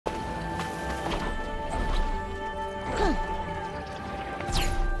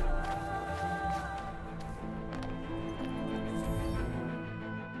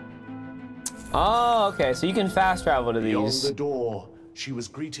Oh, okay. So you can fast travel to these. Beyond the door, she was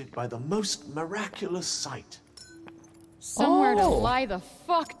greeted by the most miraculous sight. Somewhere to lie the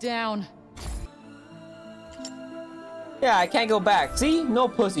fuck down. Yeah, I can't go back. See? No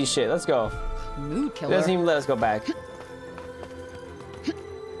pussy shit. Let's go. Mood killer. It doesn't even let us go back.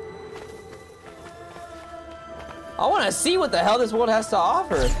 I want to see what the hell this world has to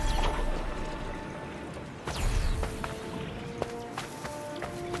offer.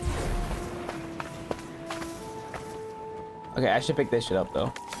 Okay, I should pick this shit up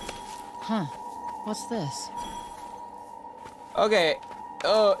though. Huh. What's this? Okay.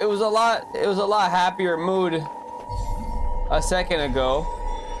 Oh, it was a lot happier mood a second ago.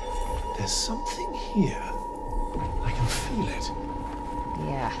 There's something here. I can feel it.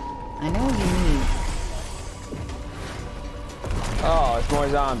 Yeah, I know what you mean. Oh, it's more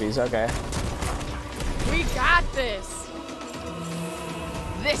zombies. Okay. We got this.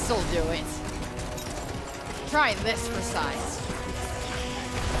 This'll do it. Try this for size.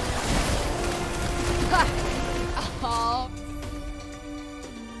 Oh.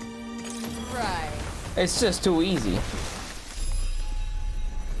 Right. It's just too easy.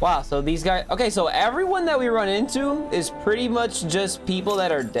 Wow, so these guys... Okay, so everyone that we run into is pretty much just people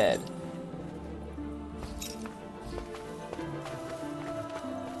that are dead.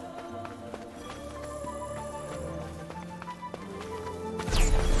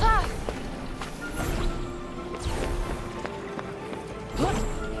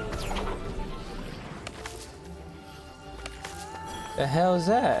 The hell is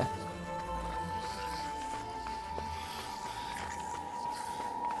that?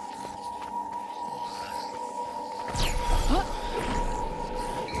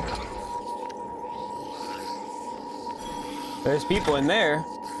 There's people in there.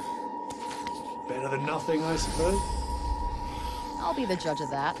 Better than nothing, I suppose. I'll be the judge of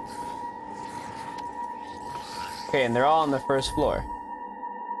that. Okay, and they're all on the first floor.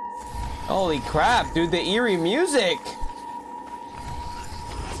 Holy crap, dude, the eerie music!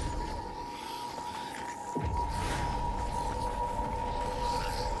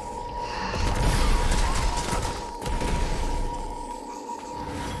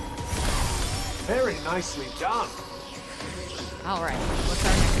 Very nicely done. All right, what's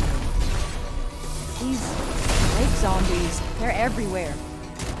our next move? These lake zombies, they're everywhere.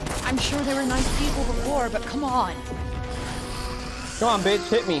 I'm sure they were nice people before, but come on. Come on, bitch,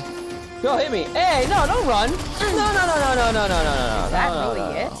 hit me. Go hit me. Hey, no, don't run. No. Is that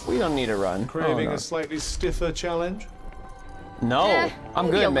really it? We don't need to run. Craving Oh, no. a slightly stiffer challenge? No, I'm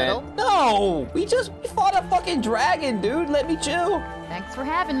maybe good, a man. little. No, we fought a fucking dragon, dude. Let me chill. Thanks for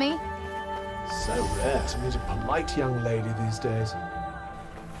having me. So rare to meet a polite young lady these days.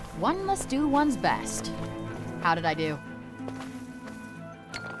 One must do one's best. How did I do?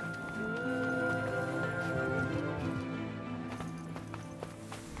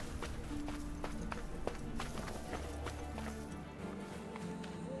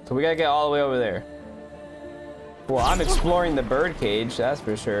 So we gotta get all the way over there. Well, I'm exploring the bird cage, that's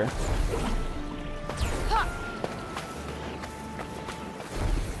for sure.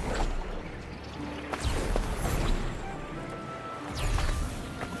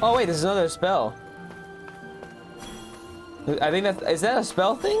 Oh wait, this is another spell. I think is that a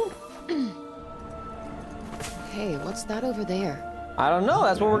spell thing? Hey, what's that over there? I don't know,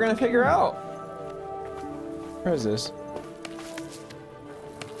 that's what we're gonna figure out. Where is this?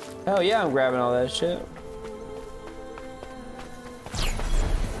 Hell yeah, I'm grabbing all that shit.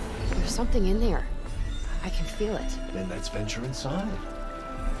 There's something in there. I can feel it. Then let's venture inside.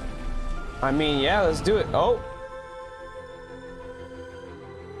 I mean, yeah, let's do it. Oh.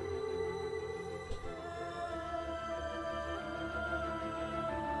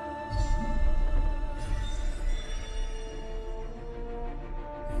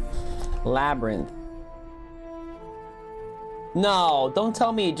 Labyrinth. No, don't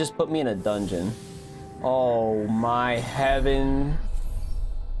tell me it just put me in a dungeon. Oh my heaven.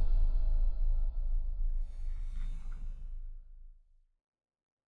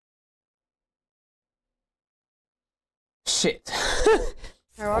 Shit.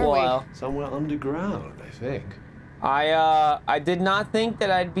 Where are Well, Somewhere underground, I think. I did not think that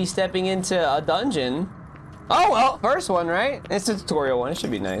I'd be stepping into a dungeon. Oh well, first one, right? It's a tutorial one. It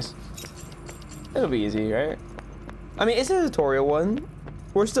should be nice. It'll be easy, right? I mean, it's a tutorial one.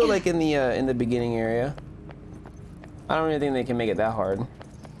 We're still like in the beginning area. I don't really think they can make it that hard.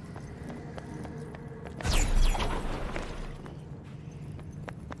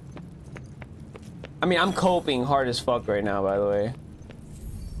 I mean, I'm coping hard as fuck right now, by the way.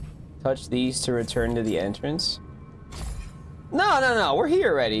 Touch these to return to the entrance. No, we're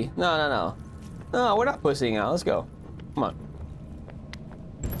here already. No. No, we're not pussying out. Let's go. Come on.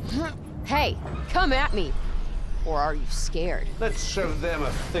 Hey, come at me. Or are you scared? Let's show them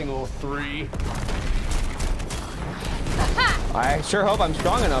a thing or three. I sure hope I'm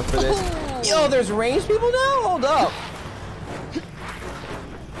strong enough for this. Yo, there's ranged people now? Hold up.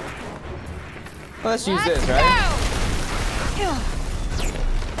 Well, let's use this, right? Go.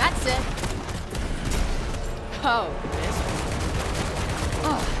 That's it. Oh, this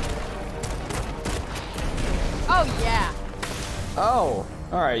one. Oh, yeah. Oh,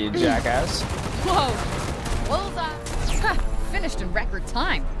 all right, you jackass. Whoa. Bullseye. Finished in record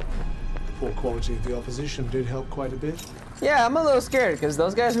time. Poor quality of the opposition did help quite a bit. Yeah, I'm a little scared because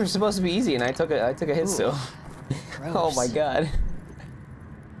those guys were supposed to be easy, and I took a hit still. Oh my god.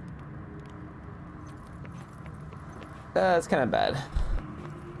 That's kind of bad.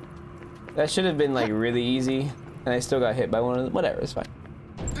 That should have been like really easy, and I still got hit by one of them. Whatever, it's fine.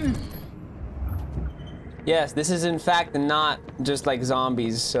 Yes, this is in fact not just like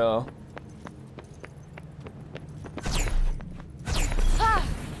zombies, so.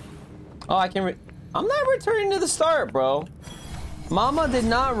 Oh, I'm not returning to the start, bro. Mama did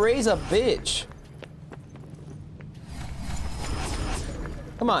not raise a bitch.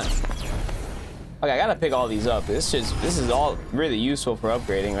 Come on. Okay, I gotta pick all these up. This is all really useful for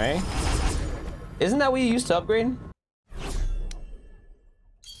upgrading, right? Isn't that what you used to upgrade?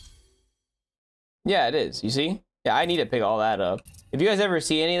 Yeah, it is. You see? Yeah, I need to pick all that up. If you guys ever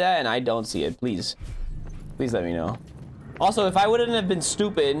see any of that and I don't see it, please let me know. Also, if I wouldn't have been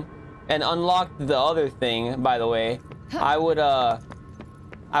stupid and unlocked the other thing, by the way, I would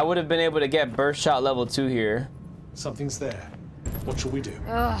have been able to get burst shot level 2 here. Something's there. What shall we do?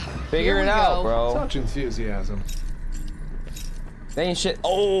 Figure it out, bro. Such enthusiasm. That ain't shit.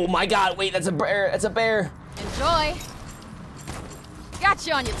 Oh my god, wait, that's a bear. That's a bear. Enjoy. Got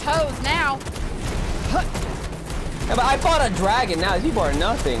you on your toes now. Yeah, but I fought a dragon now. These people are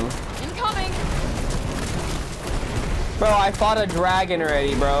nothing. Incoming. Bro, I fought a dragon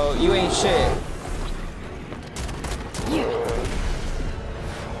already, bro. You ain't shit.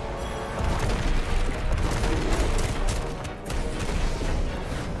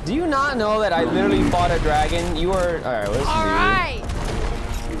 Do you not know that I literally fought a dragon? You are... Alright, listen to you. Alright.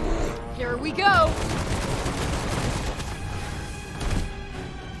 Here we go.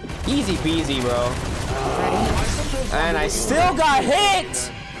 Easy peasy, bro. And I still got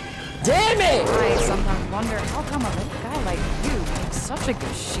hit! Damn it! I sometimes wonder how come a little guy like you makes such a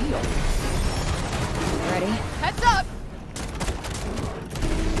good shield. Ready? Heads up!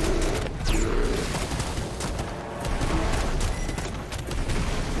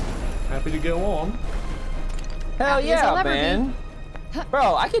 Happy to go on. Hell Happy as yeah, I'll ever man.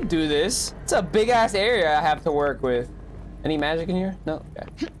 Bro, I can do this. It's a big ass area I have to work with. Any magic in here? No?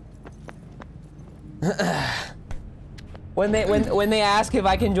 Okay. When they ask if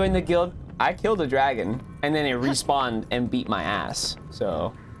I can join the guild, I killed a dragon and then it respawned and beat my ass.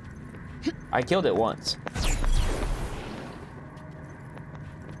 So I killed it once.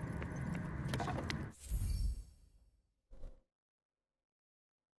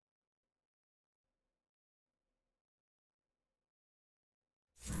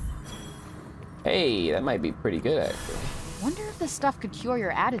 Hey, that might be pretty good actually. Wonder if this stuff could cure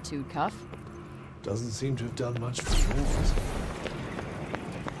your attitude, Cuff. Doesn't seem to have done much for yours.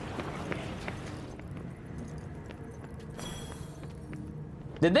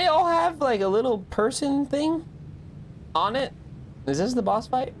 Did they all have like a little person thing on it? Is this the boss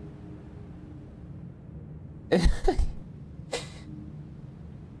fight? Is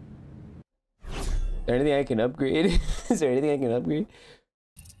there anything I can upgrade? Is there anything I can upgrade?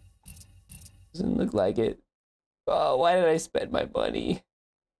 Doesn't look like it. Oh, why did I spend my money?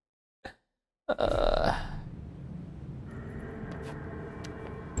 Oh,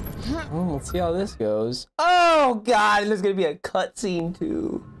 let's see how this goes. Oh god, there's gonna be a cutscene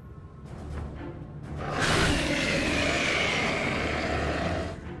too.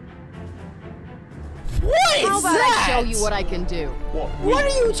 What is How about that? I show you what I can do? What are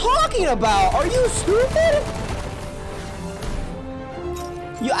you talking about? Are you stupid?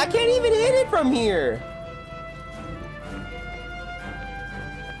 I can't even hit it from here.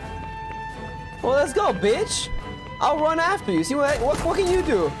 Well, let's go, bitch. I'll run after you. See what can you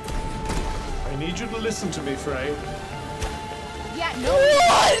do? I need you to listen to me, Frey. Yeah, no.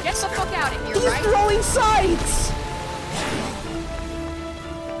 What? Get the fuck out of here, He's right? throwing sights.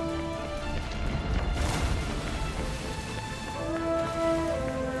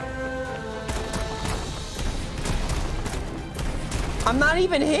 I'm not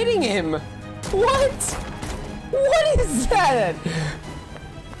even hitting him. What? What is that?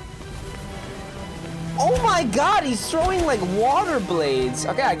 Oh my god, he's throwing like water blades.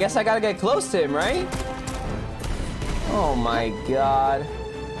 Okay, I guess I gotta get close to him, right? Oh my god.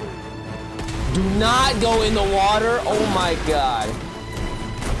 Do not go in the water. Oh my god.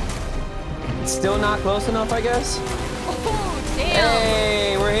 Still not close enough, I guess? Oh, damn.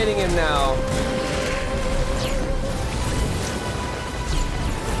 Hey, we're hitting him now.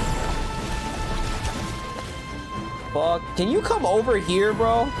 Fuck. Can you come over here,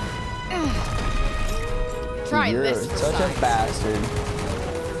 bro? Try You're this for such size. a bastard.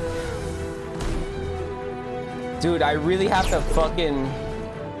 Dude, I really have to fucking...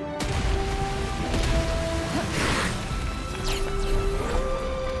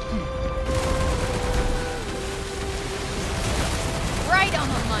 Right on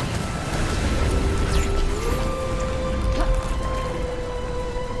the money.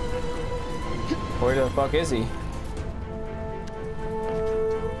 Where the fuck is he?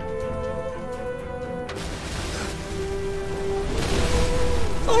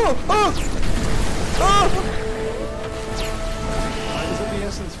 Oh! Oh! Oh! Time is of the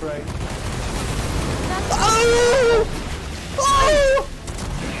essence, Frey. Oh! Oh!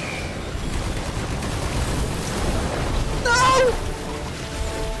 No!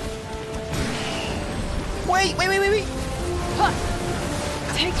 Wait! Huh.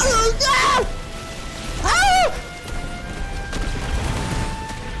 Take it. Oh, no! Ah!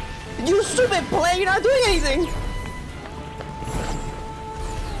 You stupid player! You're not doing anything!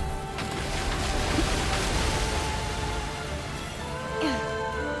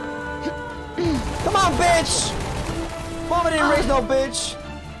 Come on, bitch! Mama didn't raise no bitch!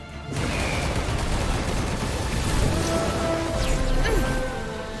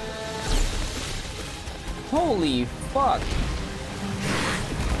 Holy fuck.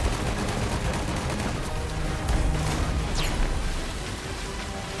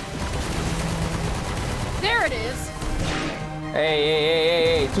 There it is.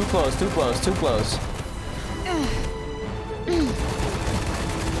 Hey, too close.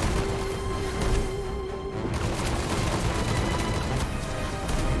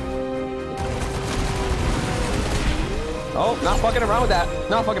 Oh, not fucking around with that.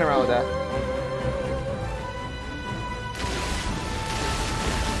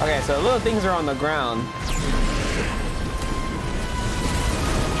 Okay, so little things are on the ground.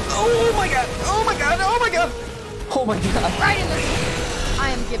 Oh my god! Right in the... I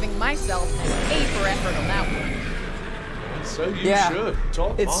am giving myself an A for effort on that one. So you Yeah, should.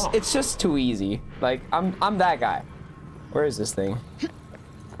 Top mark. it's just too easy. Like I'm that guy. Where is this thing?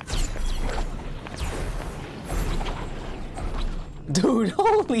 Dude,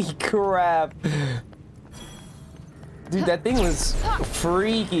 holy crap. Dude, that thing was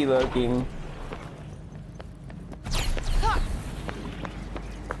freaky looking.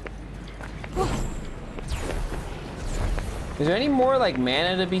 Is there any more like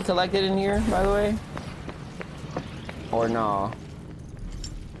mana to be collected in here, by the way? Or no?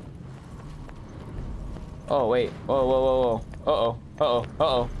 Oh wait. Whoa. Uh-oh.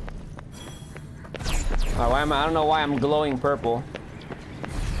 Oh, why am I don't know why I'm glowing purple.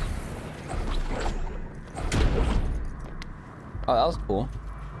 Oh, that was cool.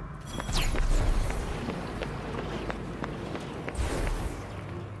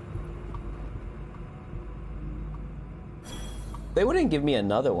 They wouldn't give me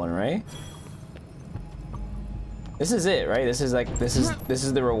another one, right? This is it, right? This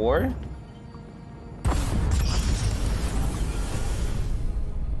is the reward?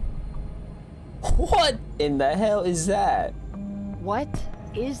 What in the hell is that? What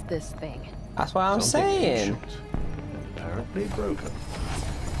is this thing? That's what I'm Something saying. ancient, apparently broken.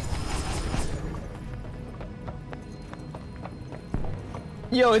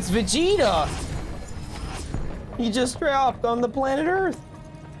 Yo, it's Vegeta! He just dropped on the planet Earth.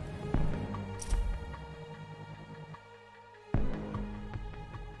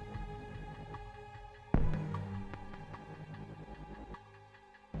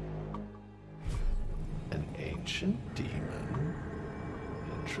 An ancient demon.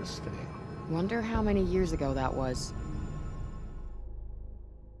 Interesting. Wonder how many years ago that was.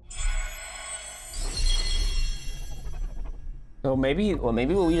 So maybe what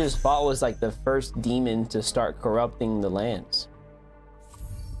we just fought was like the first demon to start corrupting the lands.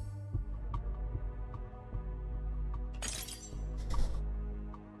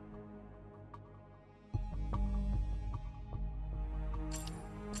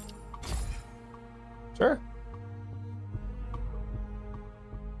 Sure.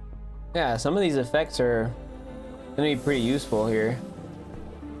 Yeah, some of these effects are gonna be pretty useful here.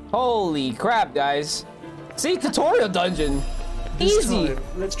 Holy crap, guys. See, tutorial dungeon. This Easy. time,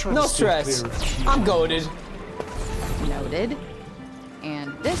 let's try No to steer stress. clear of Q. I'm goated. Noted.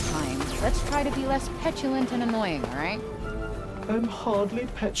 And this time, let's try to be less petulant and annoying, alright? I'm hardly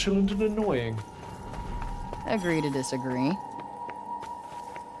petulant and annoying. Agree to disagree.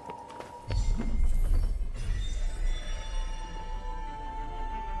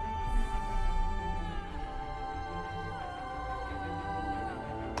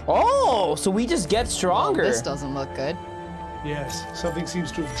 Oh, so we just get stronger. Well, this doesn't look good. Yes, something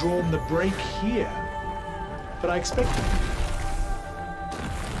seems to have drawn the brake here. But I expected.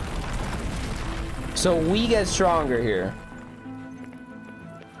 So we get stronger here.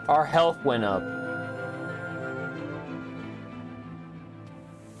 Our health went up.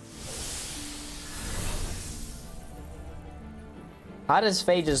 How does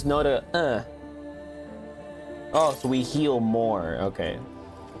Faye just know to, Oh, so we heal more. Okay.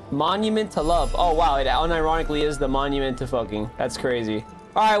 Monument to love. Oh, wow. It unironically is the monument to fucking. That's crazy.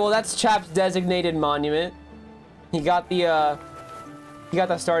 All right, well, that's Chap's designated monument. He got the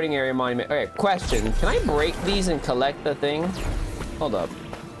starting area monument. Okay, question. Can I break these and collect the thing? Hold up.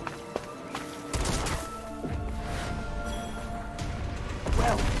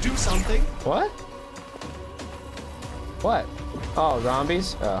 Well, do something. What? What? Oh,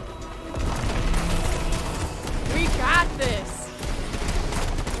 zombies? Oh. We got this!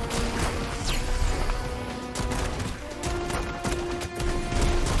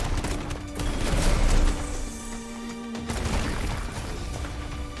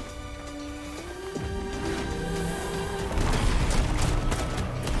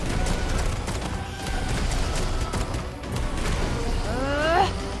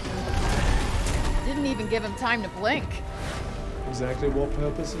 Didn't even give him time to blink. Exactly what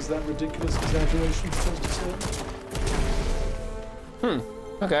purpose is that ridiculous exaggeration supposed to serve?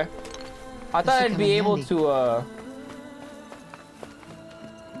 Okay. I thought I'd be able to,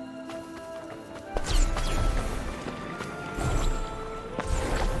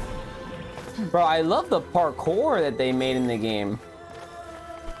 Bro, I love the parkour that they made in the game.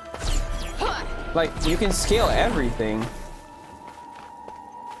 Like, you can scale everything.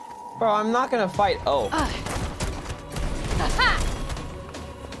 Bro, I'm not gonna fight. Oh.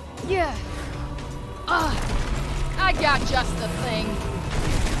 Yeah. I got just the thing.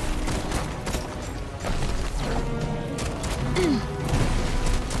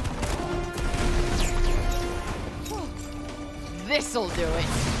 This'll do it.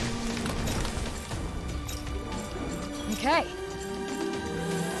 Okay.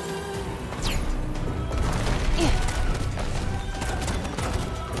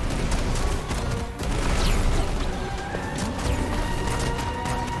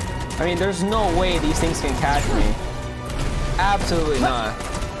 I mean, there's no way these things can catch me. Absolutely not.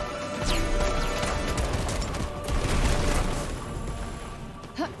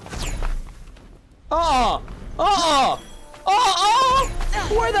 Oh! Oh! Oh! Oh!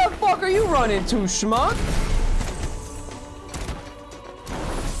 Where the fuck are you running to, schmuck?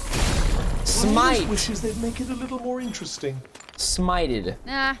 Smite. Wishes they'd make it a little more interesting. Smited.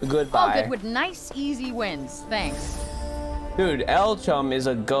 Nah. Goodbye. All good with nice, easy wins. Thanks. Dude, L-Chum is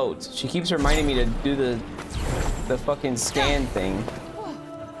a goat. She keeps reminding me to do the fucking scan thing.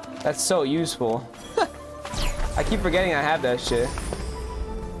 That's so useful. I keep forgetting I have that shit.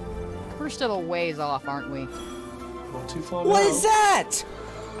 We're still a ways off, aren't we? Not too far What now. is that?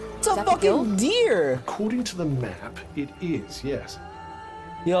 It's a that the fucking guild? deer. According to the map, it is, yes.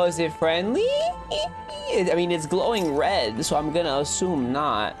 Yo, is it friendly? I mean, it's glowing red, so I'm gonna assume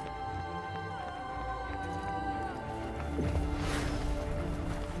not.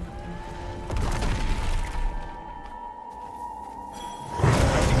 I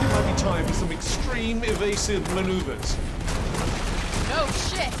think it might be time for some extreme evasive maneuvers. No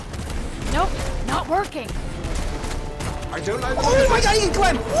shit. Nope, not working. I don't like Oh my god, he can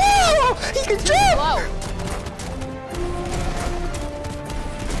climb! Whoa! He can jump! Whoa.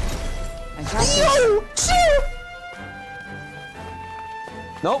 Yo! Shit!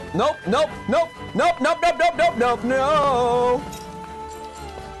 Nope, nope, nope, nope, nope, nope, nope, nope, nope, nope, no!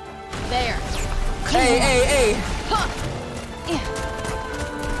 There. Hey, hey, hey! Huh. Yeah.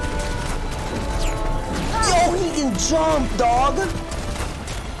 Yo, he can jump, dog!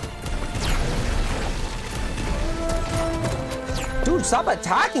 Dude, stop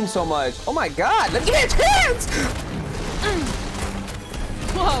attacking so much! Oh my god, let's give me a chance!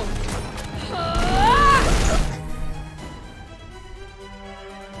 Whoa.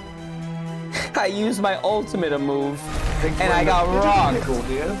 I used my ultimate move, and I got rocked.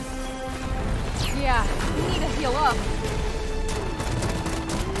 Yeah, we need to heal up.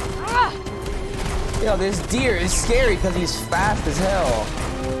 Ah. Yo, this deer is scary because he's fast as hell.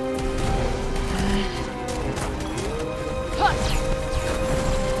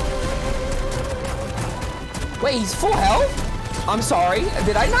 Wait, he's full health? I'm sorry.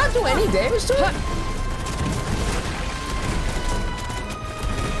 Did I not do any damage to him?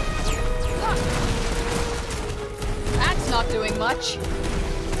 That's not doing much.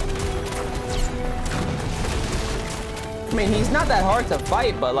 I mean, he's not that hard to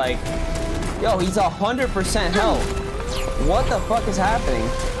fight, but like, yo, he's 100% health. What the fuck is happening?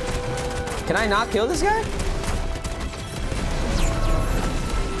 Can I not kill this guy?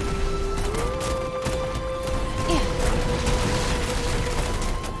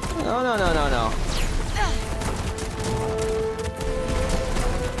 No, no, no, no, no.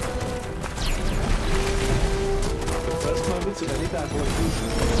 The first moments of any battle are crucial.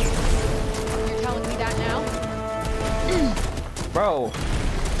 You're telling me that now? Bro,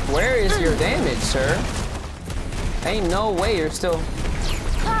 where is your damage, sir? Ain't no way you're still...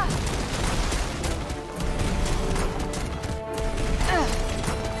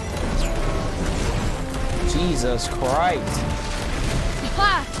 Jesus Christ.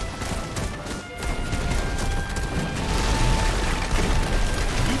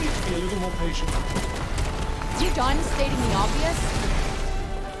 You need to be a little more patient. You done stating the obvious?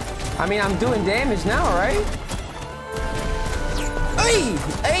 I mean, I'm doing damage now, right? Hey!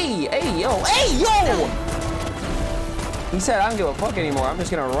 Hey! Hey, yo! Hey, yo! He said, I don't give a fuck anymore. I'm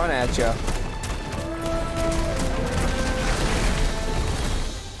just gonna run at you.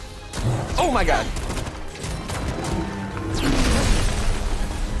 Oh my god!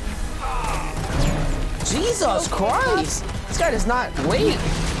 Jesus Christ! This guy does not wait.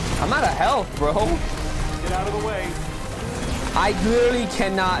 I'm out of health, bro. Get out of the way. I literally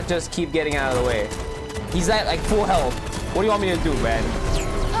cannot just keep getting out of the way. He's at like full health. What do you want me to do, man?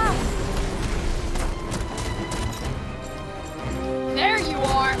 There you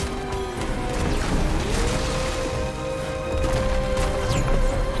are.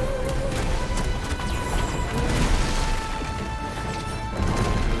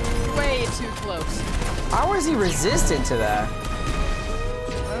 Way too close. How is he resistant to that?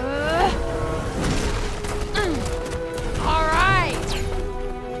 All right.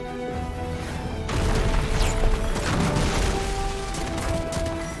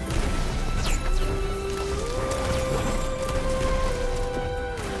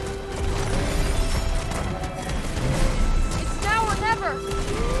 It's now or never.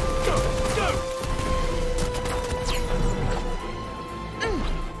 Go, go.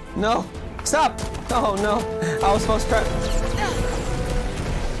 No! Stop! Oh no! I was supposed to try.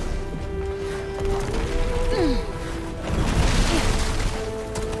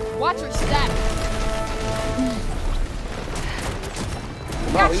 Watch your step.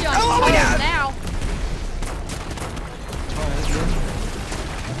 Bro, Got you on oh my your god! toes now.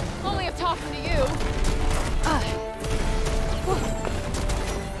 Only of talking to you.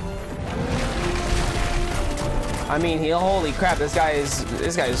 I mean, holy crap! This guy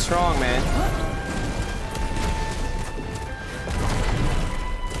is strong, man.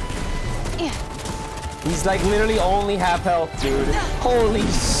 He's like literally only half health, dude. Holy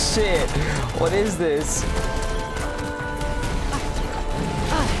shit! What is this?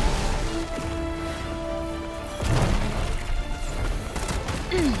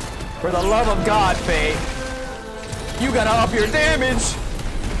 For the love of God, Faye, you gotta up your damage.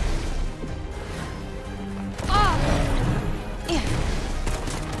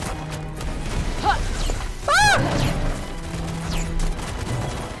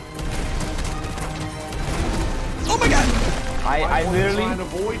 Oh my god! I literally... Try and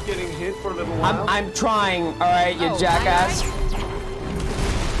avoid getting hit for a little while. I'm trying, alright, you jackass.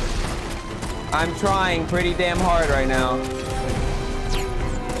 I'm trying pretty damn hard right now.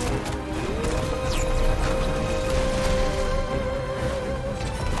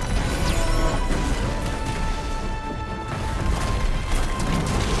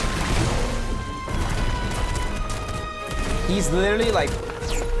 He's literally like...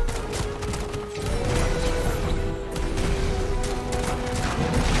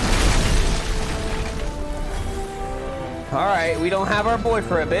 Alright, we don't have our boy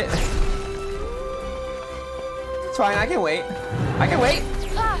for a bit. It's fine, I can wait. I can wait.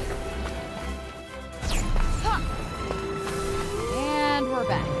 And we're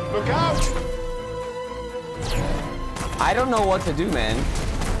back. Look out! I don't know what to do, man.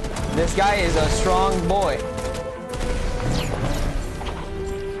 This guy is a strong boy.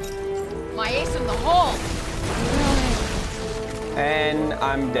 My ace in the hole. And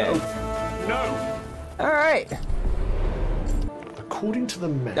I'm dead. No. Alright. according to the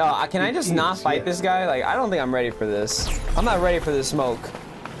map. Can I just not fight this guy? Like, I don't think I'm ready for this. I'm not ready for this smoke.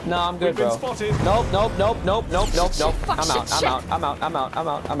 No, I'm good, bro. Nope, nope, nope, nope, nope, nope, nope. I'm out, I'm out, I'm out, I'm out, I'm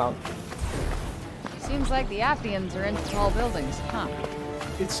out, I'm out. Seems like the Appians are into tall buildings, huh?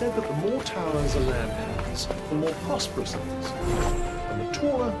 It's said that the more towers a land has, the more prosperous it is. And the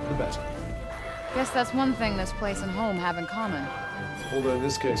taller, the better. Guess that's one thing this place and home have in common. Although in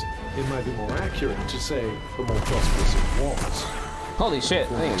this case, it might be more accurate to say the more prosperous it was. Holy shit,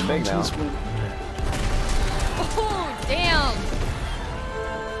 I think it's big now. Oh, damn!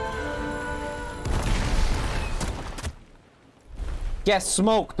 Get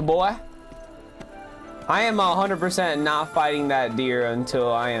smoked, boy. I am 100% not fighting that deer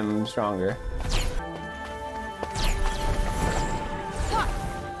until I am stronger.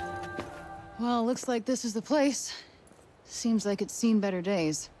 Well, looks like this is the place. Seems like it's seen better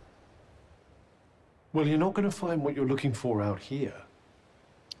days. Well, you're not going to find what you're looking for out here.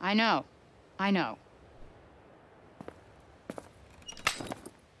 I know. I know.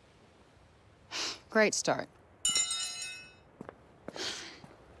 Great start.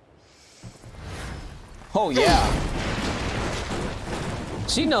 Oh, yeah.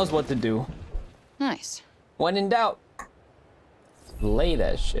 She knows what to do. Nice. When in doubt, lay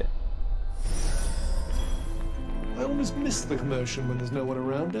that shit. I always miss the commotion when there's no one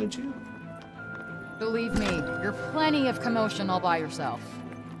around, don't you? Believe me, you're plenty of commotion all by yourself.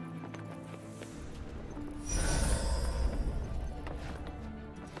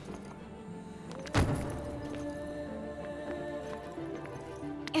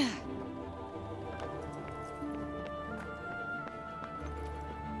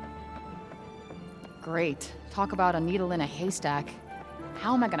 Great. Talk about a needle in a haystack.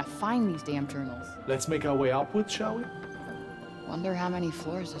 How am I gonna find these damn journals? Let's make our way upwards, shall we? Wonder how many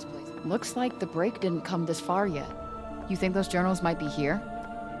floors this place. Looks like the break didn't come this far yet. You think those journals might be here?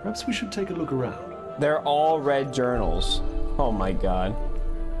 Perhaps we should take a look around. They're all red journals. Oh my god.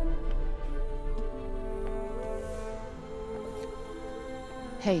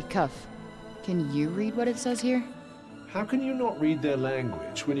 Hey, Cuff. Can you read what it says here? How can you not read their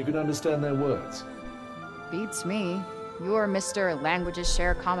language when you can understand their words? Beats me. You're Mr. Languages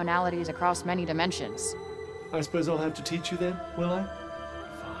share commonalities across many dimensions. I suppose I'll have to teach you then, will I?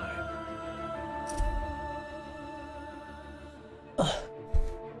 Fine.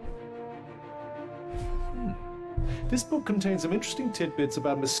 This book contains some interesting tidbits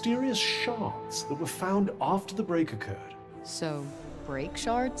about mysterious shards that were found after the break occurred. So, break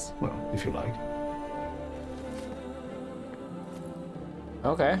shards? Well, if you like.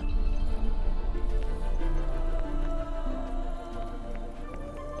 Okay.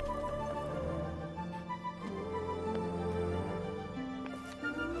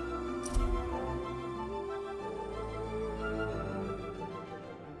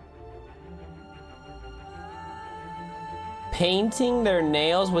 Painting their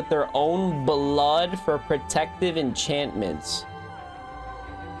nails with their own blood for protective enchantments.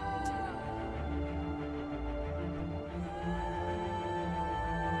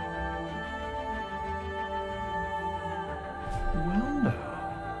 Well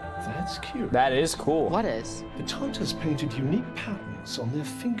now, that's cute. That is cool. What is? The Tanters painted unique patterns on their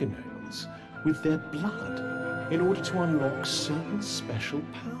fingernails with their blood in order to unlock certain special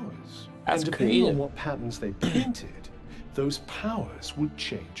powers. That's and depending creative. on what patterns they painted, those powers would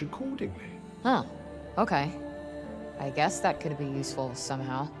change accordingly. Huh. Okay. I guess that could be useful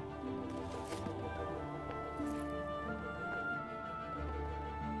somehow.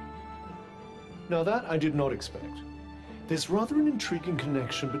 Now that I did not expect. There's rather an intriguing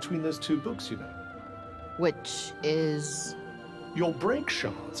connection between those two books, you know. Which is... Your break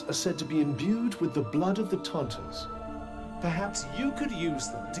shards are said to be imbued with the blood of the Tanters. Perhaps you could use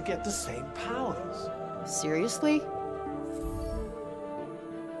them to get the same powers. seriously?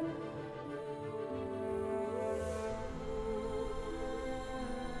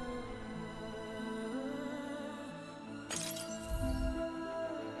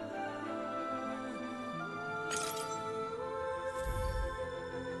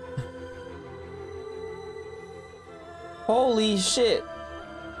 Holy shit.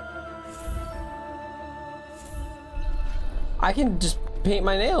 I can just paint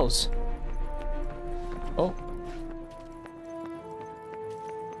my nails. Oh.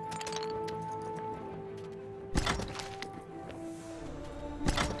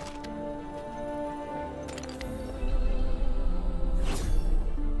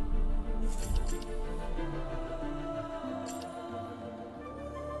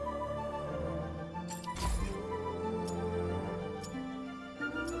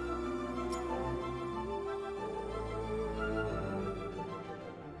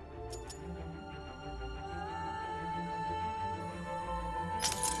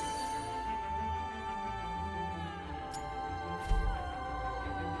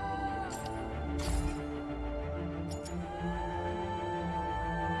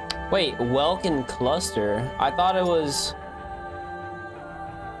 Wait, Welkin cluster. I thought it was.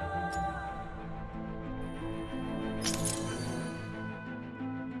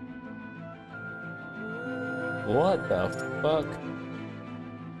 What the fuck?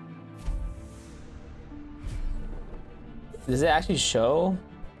 Does it actually show?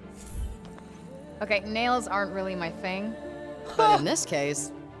 Okay, nails aren't really my thing. But in this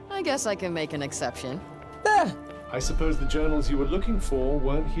case, I guess I can make an exception. I suppose the journals you were looking for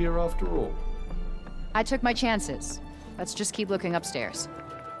weren't here after all. I took my chances. Let's just keep looking upstairs.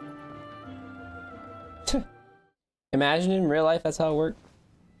 Imagine in real life that's how it worked.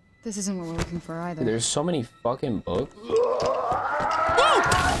 This isn't what we're looking for either. There's so many fucking books. What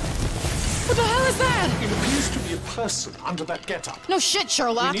the hell is that? It appears to be a person under that getup. No shit, We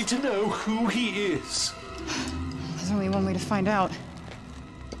Sherlock! need to know who he is. There's only one way to find out.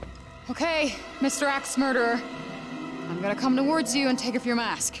 Okay, Mr. Axe Murderer. I'm gonna come towards you and take off your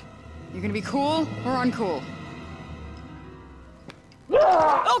mask. You're gonna be cool or uncool?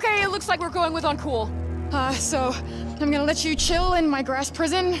 Okay, it looks like we're going with uncool. So I'm gonna let you chill in my grass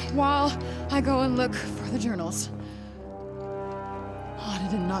prison while I go and look for the journals. Oh, I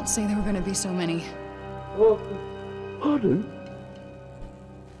did not say there were gonna be so many. Pardon?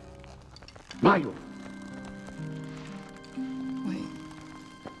 Milo. Wait.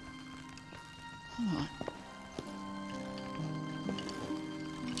 Hold on.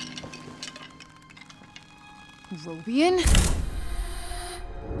 Robian?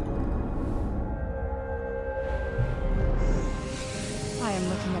 I am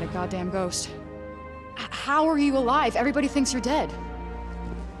looking at a goddamn ghost. How are you alive? Everybody thinks you're dead.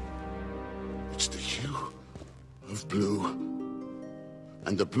 It's the hue of blue.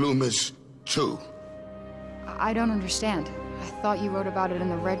 And the bloomers, too. I don't understand. I thought you wrote about it in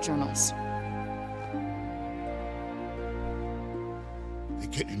the red journals. They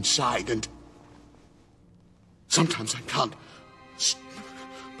get inside and... Sometimes I can't.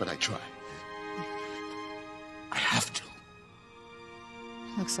 But I try. I have to.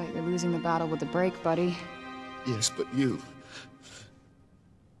 Looks like you're losing the battle with the break, buddy. Yes, but you...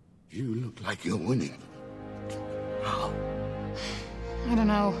 You look like you're winning. How? I don't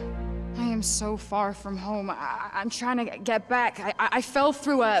know. I am so far from home. I'm trying to get back. I fell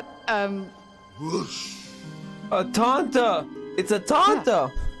through a, Whoosh. A Tanta! It's a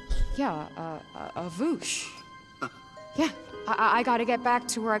Tanta! Yeah, a voosh. Yeah, I gotta get back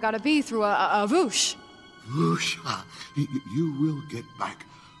to where I gotta be through a voosh. Whoosh. You will get back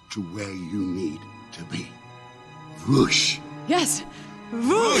to where you need to be. Whoosh. Yes,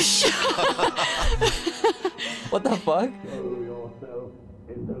 voosh! What the fuck?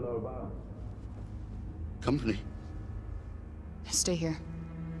 Company. Stay here.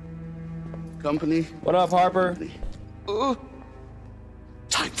 Company. What up, Harper?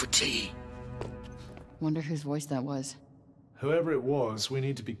 Time for tea. Wonder whose voice that was. Whoever it was, we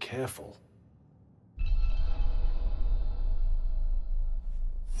need to be careful.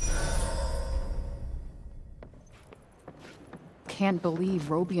 Can't believe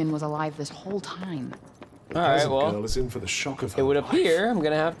Robian was alive this whole time. All right, Peasant well, girl is in for the shock of her it would life. appear I'm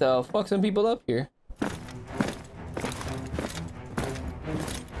gonna have to fuck some people up here.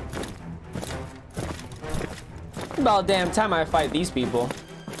 About damn time I fight these people.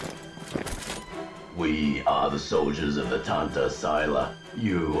 We are the soldiers of the Tanta Sila.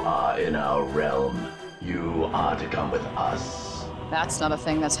 You are in our realm. You are to come with us. That's not a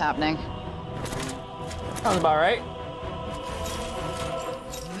thing that's happening. Sounds about right.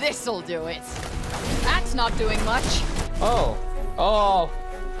 This'll do it. That's not doing much. Oh. Oh.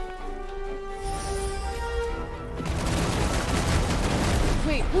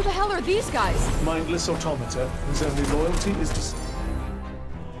 Wait, who the hell are these guys? Mindless automata whose only loyalty is to...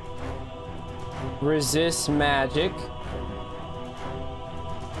 Resist magic.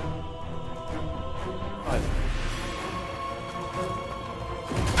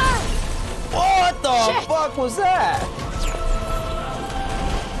 What the Shit. fuck was that?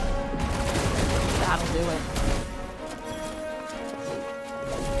 That'll do it.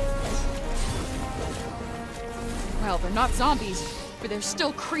 Well, they're not zombies, but they're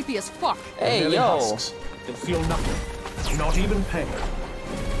still creepy as fuck. Hey, merely yo. husks. They feel nothing. Not even pain.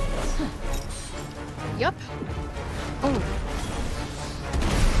 Yep. Oh,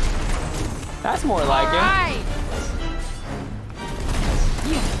 That's more like it. right.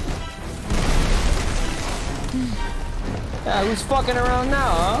 Yeah, who's fucking around now,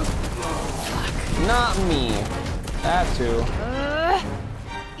 huh? Not me. That too.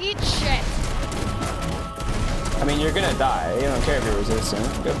 Eat shit. I mean, you're gonna die. You don't care if you're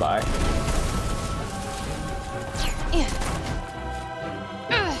resistant. Goodbye.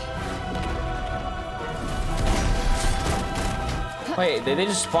 Wait, they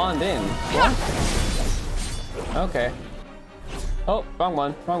just spawned in. What? Okay. Oh, wrong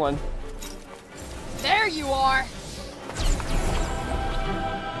one. Wrong one. There you are.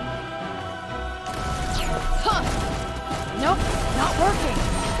 Huh. Nope, not working.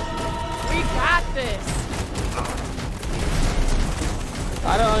 We got this.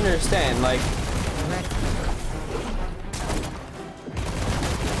 I don't understand. Like,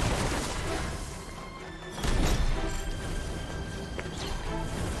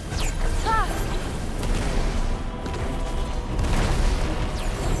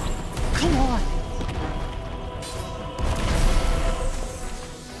 Come on.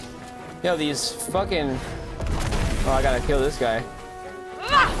 yo, these fucking. Oh, I gotta kill this guy.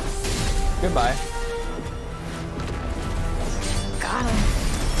 Goodbye. Got him.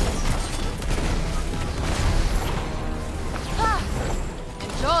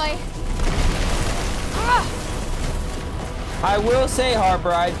 Enjoy. I will say, Harper,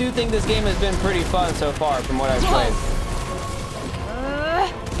 I do think this game has been pretty fun so far from what I've played.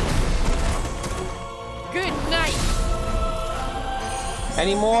 Good night.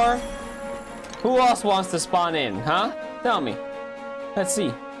 Any more? Who else wants to spawn in, huh? Tell me. Let's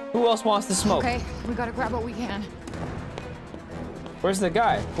see. Who else wants to smoke? Okay, we gotta grab what we can. Where's the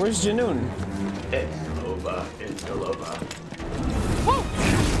guy? Where's Janoon? It's over. It's all over. Whoa!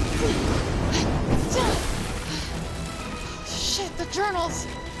 Shit, the journals.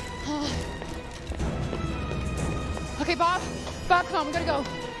 Okay, Bob. Bob, come on, we gotta go.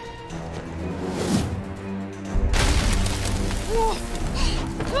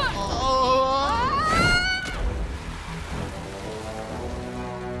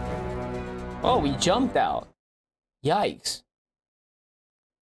 Oh, we jumped out. Yikes.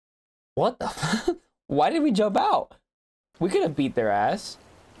 What the? Why did we jump out? We could have beat their ass.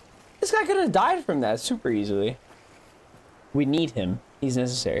 This guy could have died from that super easily. We need him. He's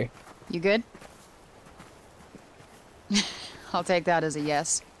necessary. You good? I'll take that as a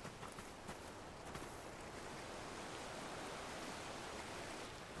yes.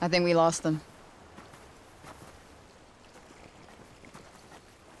 I think we lost them.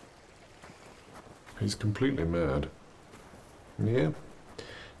 He's completely mad. Yeah,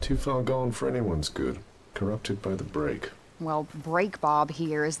 too far gone for anyone's good. Corrupted by the break. Well, Break Bob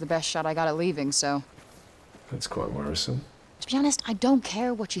here is the best shot I got at leaving, so... That's quite worrisome. To be honest, I don't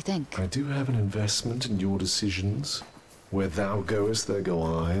care what you think. I do have an investment in your decisions. Where thou goest, there go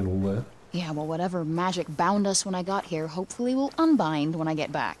I, and all that. Yeah, well, whatever magic bound us when I got here, hopefully will unbind when I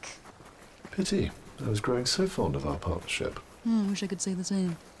get back. Pity. I was growing so fond of our partnership. I wish I could say the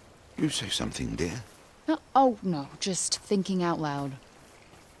same. You say something, dear? Oh, no, just thinking out loud.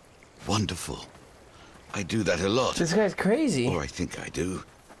 Wonderful. I do that a lot. This guy's crazy. Or I think I do.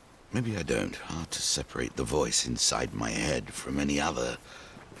 Maybe I don't. Hard to separate the voice inside my head from any other.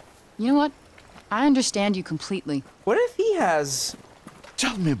 You know what? I understand you completely. What if he has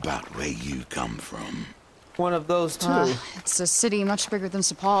Tell me about where you come from. one of those too? It's a city much bigger than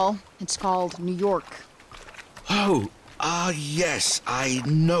Sepal. It's called New York. Oh, yes, I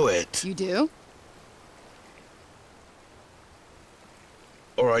know it. You do?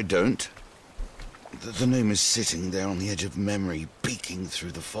 Or I don't. The name is sitting there on the edge of memory, peeking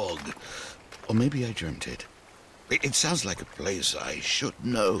through the fog. Or maybe I dreamt it. It sounds like a place I should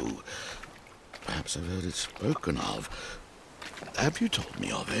know. Perhaps I've heard it spoken of. Have you told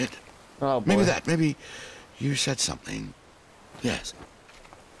me of it? Oh boy. Maybe you said something. Yes.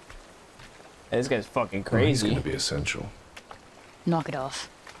 This guy's fucking Well, he's crazy. going to be essential. Knock it off.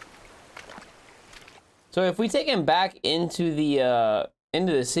 So if we take him back into the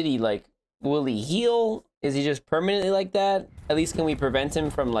city, like, will he heal? Is he just permanently like that? At least can we prevent him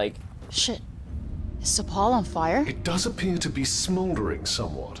from, like... Shit. Is Sepal on fire? It does appear to be smoldering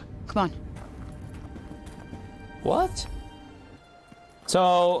somewhat. Come on. What?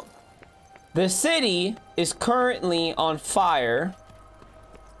 So, the city is currently on fire.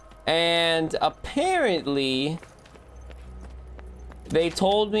 And apparently, they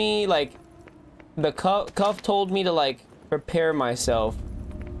told me, like, the cuff told me to, like, prepare myself.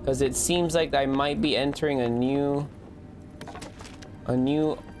 Because it seems like I might be entering a new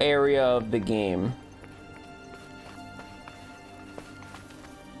area of the game.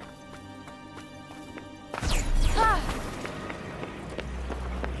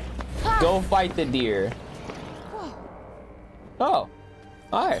 Go fight the deer. Oh.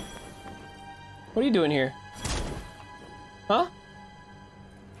 Hi. What are you doing here? Huh?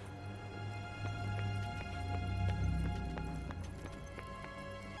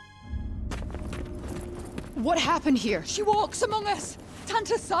 What happened here? She walks among us!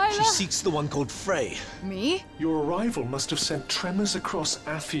 Tanta Sila! She seeks the one called Frey. Me? Your arrival must have sent tremors across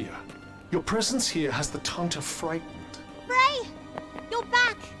Athia. Your presence here has the Tanta frightened. Frey! You're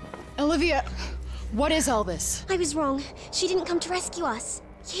back! Olivia, what is all this? I was wrong. She didn't come to rescue us.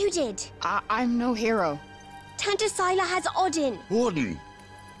 You did. I'm no hero. Tanta Sila has Odin. Odin!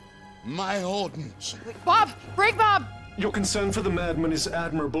 My Odin! Bob! Break Bob! Your concern for the madman is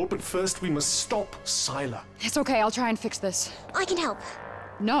admirable, but first we must stop Sila. It's okay, I'll try and fix this. I can help.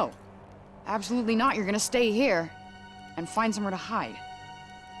 No. Absolutely not. You're gonna stay here and find somewhere to hide.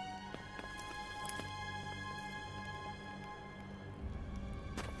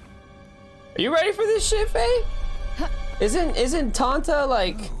 Are you ready for this shit, Faye? Isn't Tanta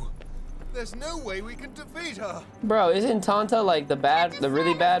like... There's no way we can defeat her. Bro, isn't Tanta like the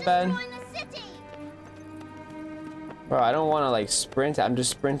really bad? Bro, I don't want to like sprint. I'm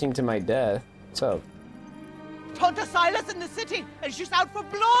just sprinting to my death. What's up? Tanta Sila's in the city, and she's out for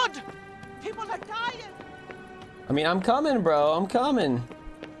blood. People are dying. I mean, I'm coming, bro. I'm coming.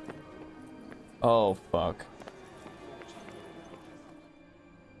 Oh, fuck.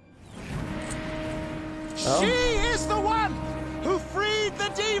 Oh? She is the one who freed the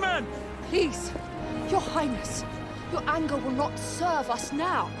demon. Please, Your Highness, your anger will not serve us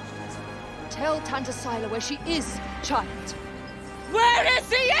now. Tell Tanta Sila where she is, child. Where is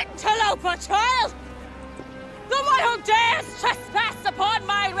the interloper, child? The one who dares trespass upon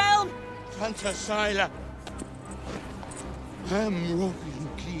my realm? Tanta Sila. I'm Robin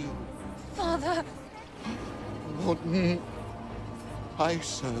King. Father. Odin. I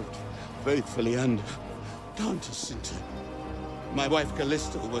served faithfully under Tanta Sinta. My wife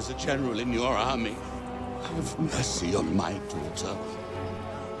Callista was a general in your army. Have mercy on my daughter.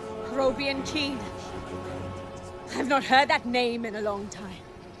 Robian Keen. I've not heard that name in a long time.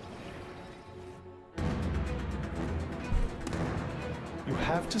 You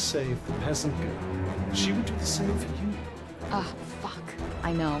have to save the peasant girl. She would do the same for you. Ah, fuck.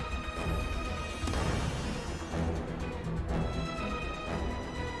 I know.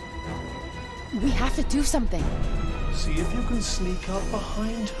 We have to do something. See if you can sneak up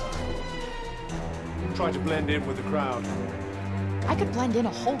behind her. Try to blend in with the crowd. I could blend in a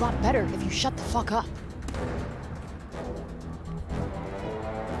whole lot better if you shut the fuck up.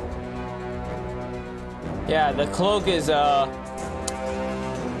 Yeah, the cloak is a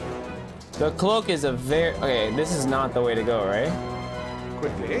very... Okay, this is not the way to go, right?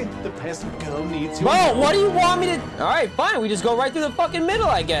 Quickly, the peasant girl needs your Bro, help. what do you want me to... Alright, fine, we just go right through the fucking middle,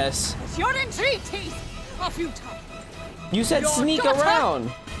 I guess. Your entreaties are futile. You said Your sneak daughter around.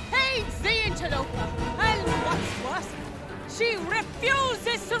 hates the interloper, and what's worse, she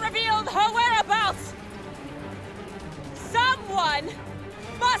refuses to reveal her whereabouts. Someone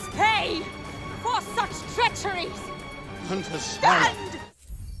must pay for such treacheries. Tanta Sila. Stand!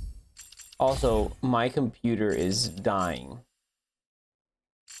 Also, my computer is dying.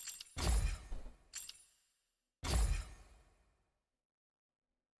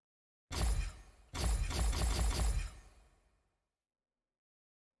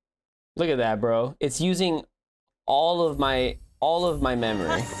 Look at that, bro. It's using all of my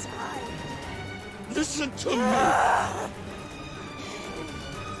memory. Listen to me.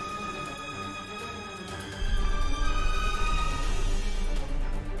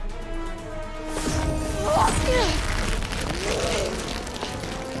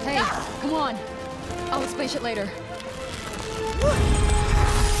 Hey, come on. I'll explain shit later.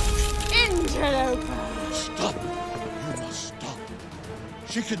 Interloper! Stop. You must stop.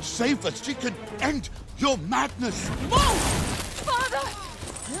 She can save us. She can end your madness. Move! Father!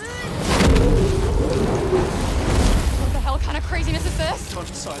 What the hell kind of craziness is this?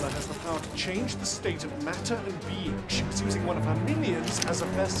 Tanta Sila has the power to change the state of matter and being. She was using one of her minions as a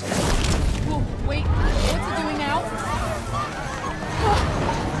vessel. Whoa, wait, what's it doing now?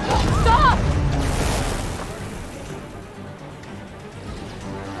 Stop!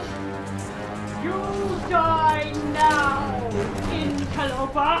 You die now,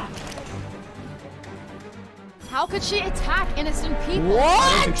 interloper! How could she attack innocent people?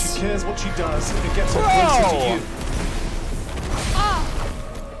 I don't think she cares what she does if it gets her closer to you.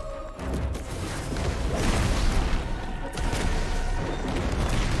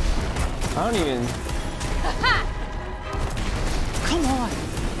 I don't even... Come on.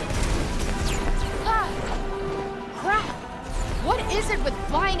 Crap. What is it with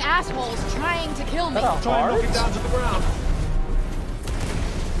flying assholes trying to kill me? Try and knock it down to the ground.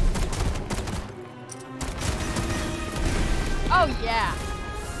 Oh, yeah.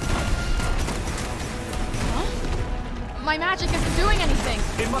 Huh? My magic isn't doing anything.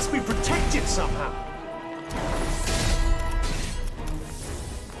 It must be protected somehow.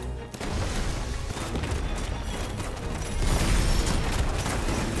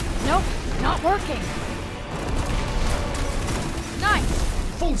 not working. Nice.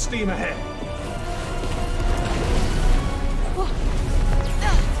 Full steam ahead.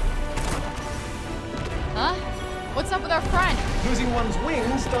 Huh? What's up with our friend? Losing one's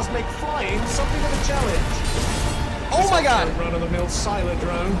wings does make flying something of a challenge. Oh my god! Run-of-the-mill Siler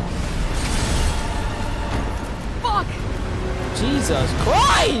drone. Fuck! Jesus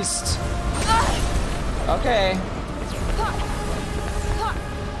Christ! Okay.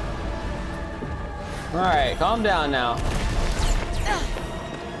 Alright, calm down now.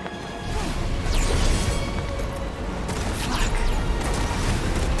 Fuck.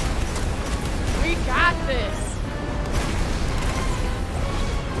 We got this.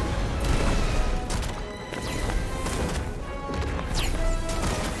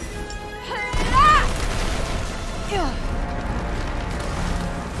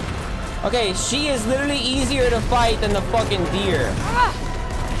 Okay, she is literally easier to fight than the fucking deer.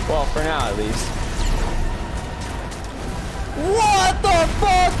 Well, for now at least. What the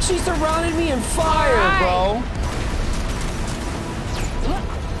fuck? She surrounded me in fire, bro.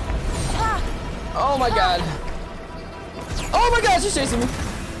 Oh my god. Oh my god, she's chasing me.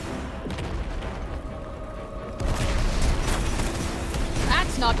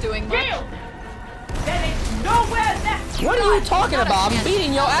 That's not doing much. There is nowhere left. What are you talking about? I'm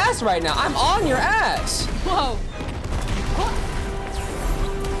beating your ass right now. I'm on your ass. Whoa.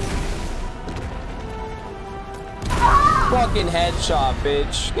 Fucking headshot,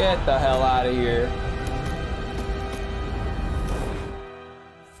 bitch. Get the hell out of here.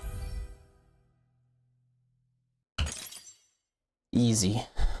 Easy.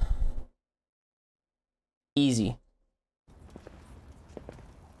 Easy.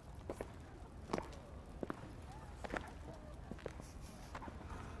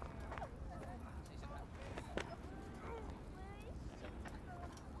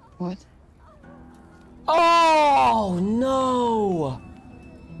 What? Oh no!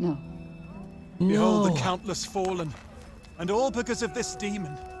 No. Behold the countless fallen, and all because of this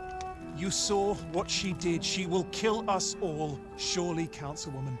demon. You saw what she did. She will kill us all. Surely,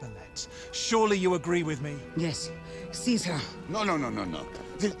 Councilwoman Belette. Surely you agree with me. Yes. Seize her. No.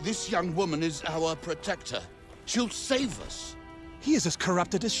 This young woman is our protector. She'll save us. He is as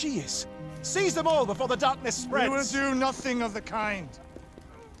corrupted as she is. Seize them all before the darkness spreads. We will do nothing of the kind.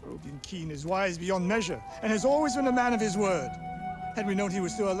 Rodian Keen is wise beyond measure, and has always been a man of his word. Had we known he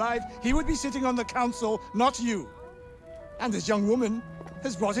was still alive, he would be sitting on the council, not you. And this young woman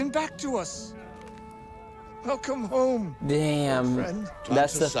has brought him back to us. Welcome home. Damn. Friend.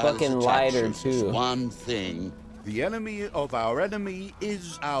 That's the fucking lighter too. One thing. The enemy of our enemy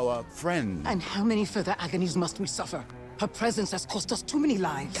is our friend. And how many further agonies must we suffer? Her presence has cost us too many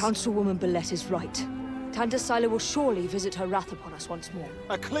lives. Councilwoman Belette is right. Tanta Sila will surely visit her wrath upon us once more.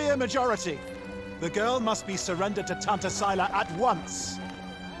 A clear majority. The girl must be surrendered to Tanta Sila at once.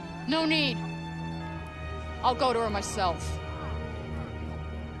 No need. I'll go to her myself.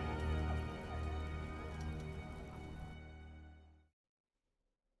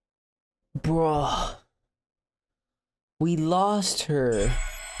 Bruh. We lost her.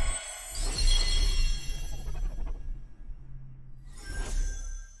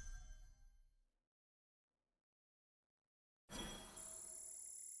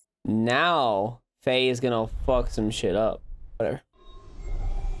 Now, Faye is gonna fuck some shit up. Whatever.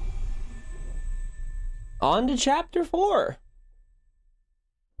 On to chapter 4.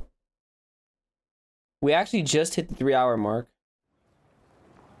 We actually just hit the 3-hour mark.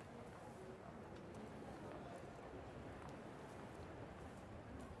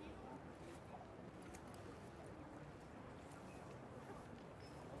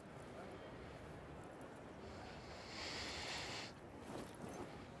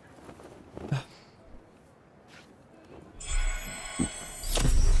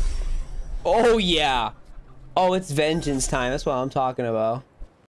 Oh yeah. Oh, it's vengeance time. That's what I'm talking about.